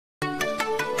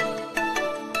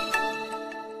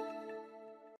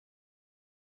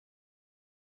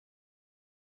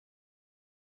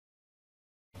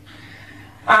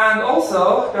And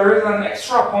also, there is an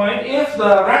extra point. If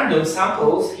the random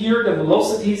samples, here the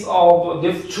velocities of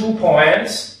the 2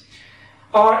 points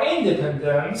are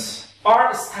independent,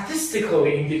 are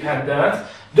statistically independent,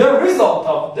 the result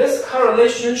of this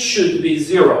correlation should be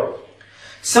 0.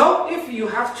 So, if you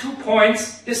have 2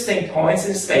 points, distinct points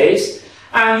in space,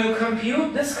 and you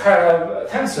compute this kind of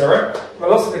tensor,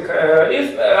 velocity,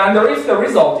 if the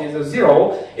result is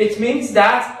 0, it means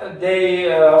that they,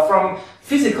 from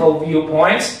physical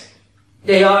viewpoints,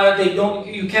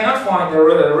 you cannot find a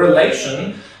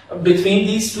relation between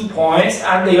these 2 points,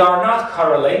 and they are not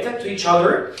correlated to each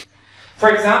other. For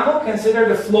example, consider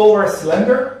the flow over a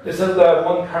cylinder. This is the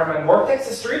one-Kármán vortex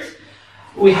street.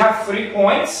 We have 3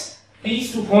 points.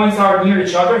 These 2 points are near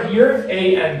each other here,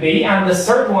 A and B, and the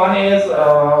third one is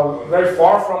very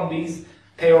far from these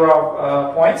pair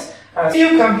of points. So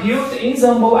you compute the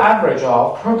ensemble average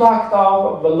of product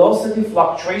of velocity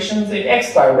fluctuations in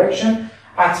x direction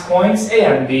at points A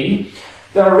and B.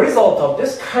 The result of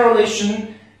this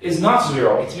correlation is not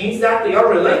 0. It means that they are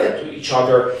related to each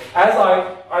other. As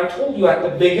I told you at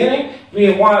the beginning,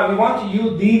 we want to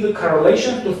use these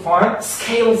correlations to find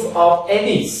scales of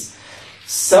eddies.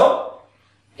 So,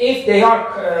 if they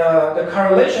are, the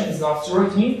correlation is not 0,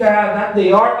 it means that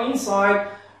they are inside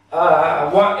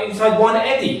one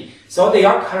eddy. So they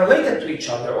are correlated to each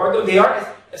other, or they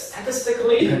are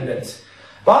statistically independent.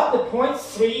 But the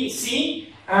points 3,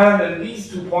 C, and these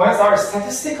 2 points are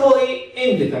statistically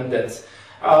independent.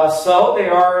 So they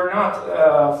are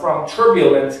not, from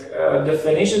turbulent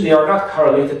definition, they are not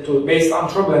correlated to, based on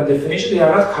turbulent definition, they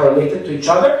are not correlated to each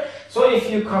other. So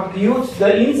if you compute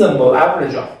the ensemble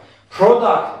average of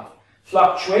product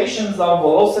fluctuations of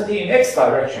velocity in x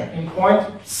direction in point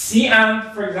C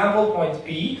and, for example, point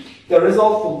B, the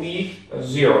result will be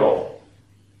 0.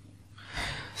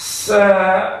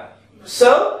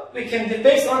 So we can,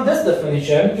 based on this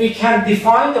definition, we can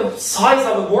define the size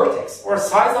of a vortex or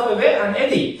size of an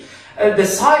eddy. The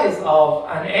size of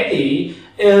an eddy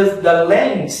is the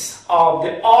length of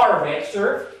the r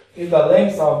vector,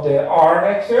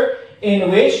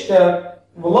 in which the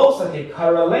velocity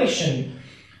correlation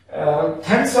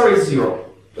tensor is 0.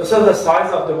 This is the size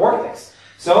of the vortex.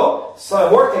 So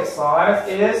vortex size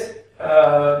is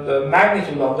the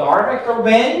magnitude of the r vector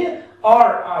when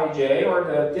rij, or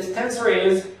this tensor,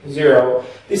 is 0.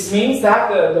 This means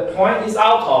that the point is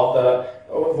out of the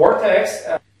vortex.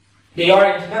 They are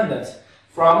independent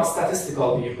from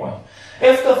statistical viewpoint.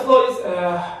 If the flow is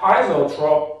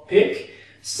isotropic,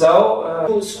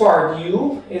 so squared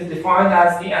u is defined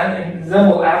as the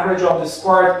ensemble average of the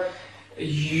squared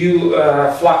u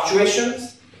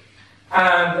fluctuations,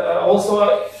 and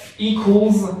also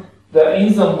equals the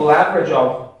ensemble average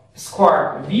of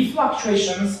squared v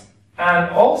fluctuations,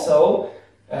 and also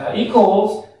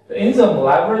equals the ensemble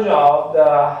average of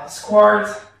the squared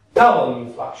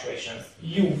w fluctuations.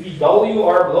 U, v, w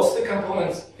are velocity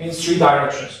components in 3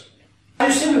 directions.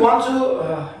 You see, we want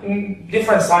to, in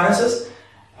different sciences,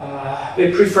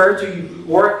 we prefer to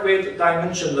work with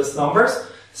dimensionless numbers.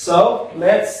 So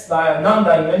let's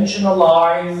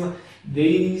non-dimensionalize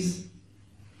these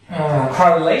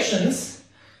correlations.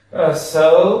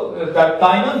 So the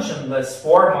dimensionless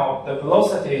form of the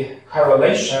velocity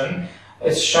correlation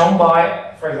is shown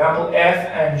by, for example, f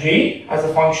and g as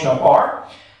a function of r.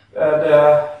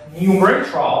 The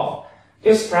numerator of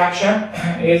this fraction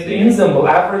is the ensemble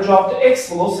average of the x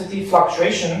velocity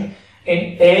fluctuation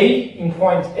in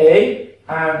point A,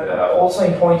 and also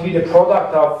in point B, the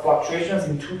product of fluctuations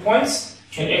in 2 points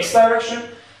in x direction,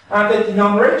 and the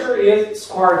denominator is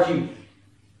squared u.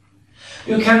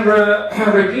 You can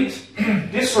repeat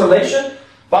this relation,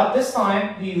 but this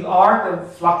time these are the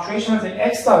fluctuations in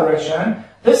x direction.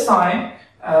 This time,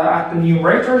 at the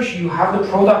numerator, you have the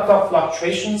product of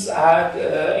fluctuations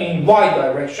in y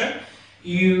direction.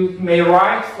 You may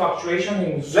write fluctuation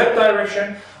in z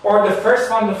direction, or the first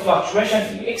one, the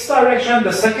fluctuation in x direction,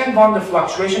 the second one, the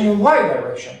fluctuation in y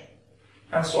direction,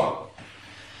 and so on.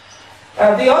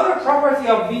 The other property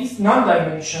of these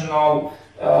non-dimensional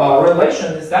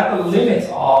relations is that the limit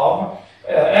of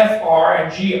fr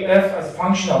and g, f as a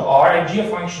function of r and g a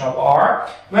function of r,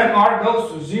 when r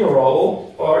goes to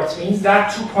 0, or it means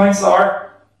that 2 points lie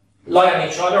on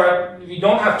each other. We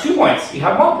don't have 2 points, we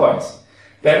have 1 point.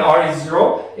 When r is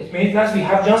 0, it means that we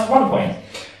have just 1 point.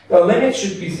 The limit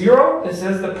should be 0. This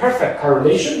is the perfect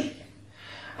correlation.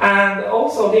 And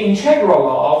also the integral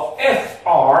of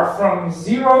fr from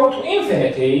 0 to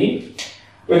infinity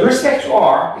with respect to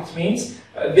r, it means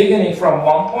beginning from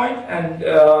 1 point, and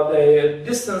the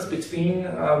distance between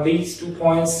these 2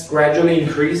 points gradually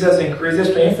increases to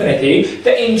infinity.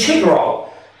 The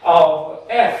integral of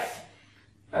f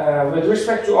with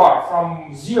respect to r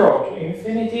from 0 to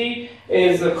infinity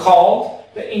is called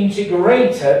the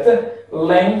integrated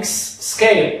length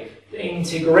scale. The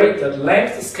integrated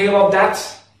length scale of that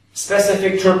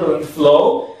specific turbulent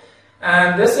flow.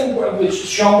 And this, which is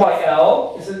shown by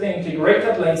L, this is the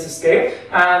integrated length scale,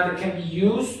 and it can be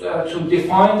used to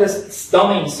define this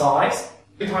domain size.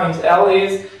 Times L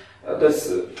is the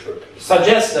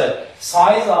suggested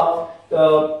size of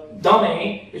the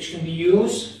domain which can be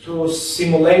used to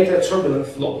simulate a turbulent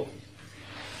flow.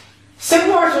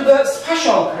 Similar to the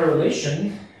spatial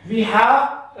correlation, we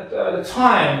have the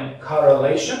time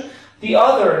correlation. The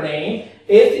other name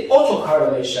is the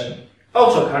autocorrelation.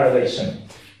 Autocorrelation.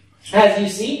 As you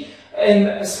see,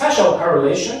 in spatial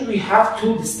correlation, we have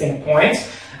two distinct points,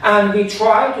 and we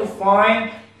try to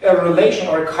find a relation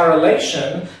or a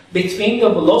correlation between the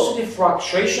velocity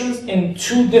fluctuations in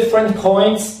two different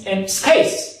points in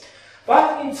space.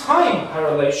 But in time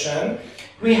correlation,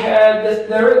 we have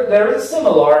there is a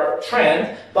similar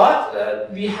trend,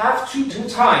 but we have two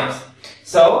times.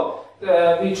 So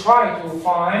we try to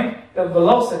find the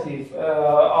velocity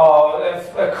of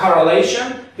a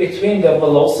correlation between the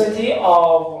velocity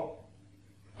of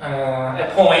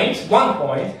one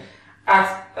point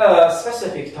at a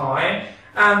specific time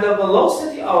and the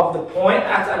velocity of the point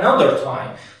at another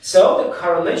time. So the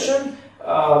correlation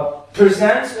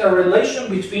presents a relation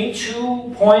between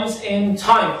 2 points in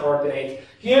time coordinate.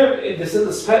 Here, this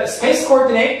is the space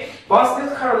coordinate, but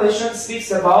this correlation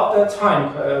speaks about the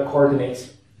time coordinate.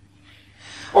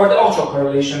 Or the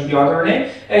autocorrelation, the other name.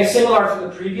 Similar to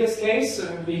the previous case,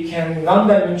 we can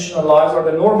non-dimensionalize or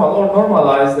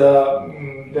normalize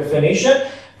the definition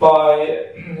by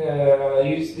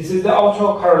this is the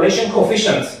autocorrelation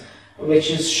coefficient, which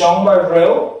is shown by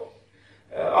rho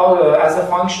as a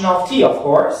function of t, of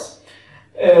course.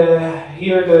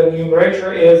 Here the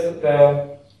numerator is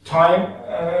the time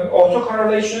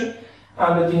autocorrelation,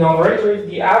 and the denominator is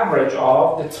the average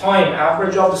of the time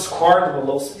average of the squared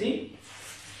velocity.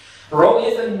 Rho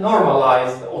is a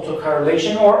normalized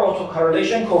autocorrelation or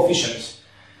autocorrelation coefficient.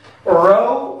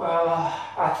 Rho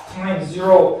at time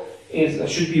 0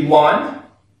 should be 1,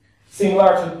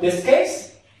 similar to this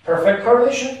case, perfect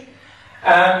correlation.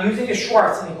 And using a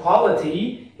Schwarz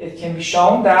inequality, it can be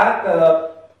shown that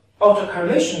the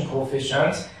autocorrelation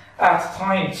coefficient at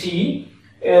time t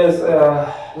is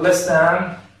less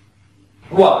than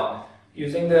 1,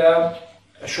 using the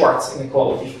Schwarz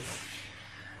inequality.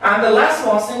 And the last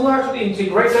one, similar to the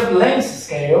integrated length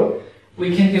scale,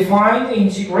 we can define the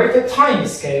integrated time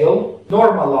scale,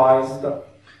 normalized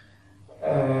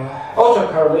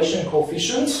autocorrelation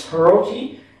coefficient, rho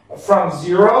t, from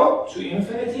 0 to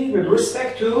infinity with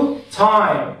respect to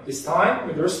time. This time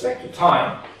with respect to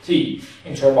time, t,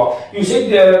 interval. You see,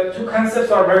 the two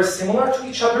concepts are very similar to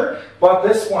each other, but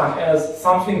this one is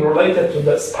something related to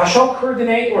the spatial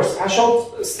coordinate or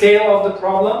spatial scale of the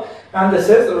problem, and this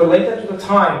is related to the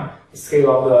time scale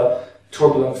of the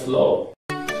turbulent flow.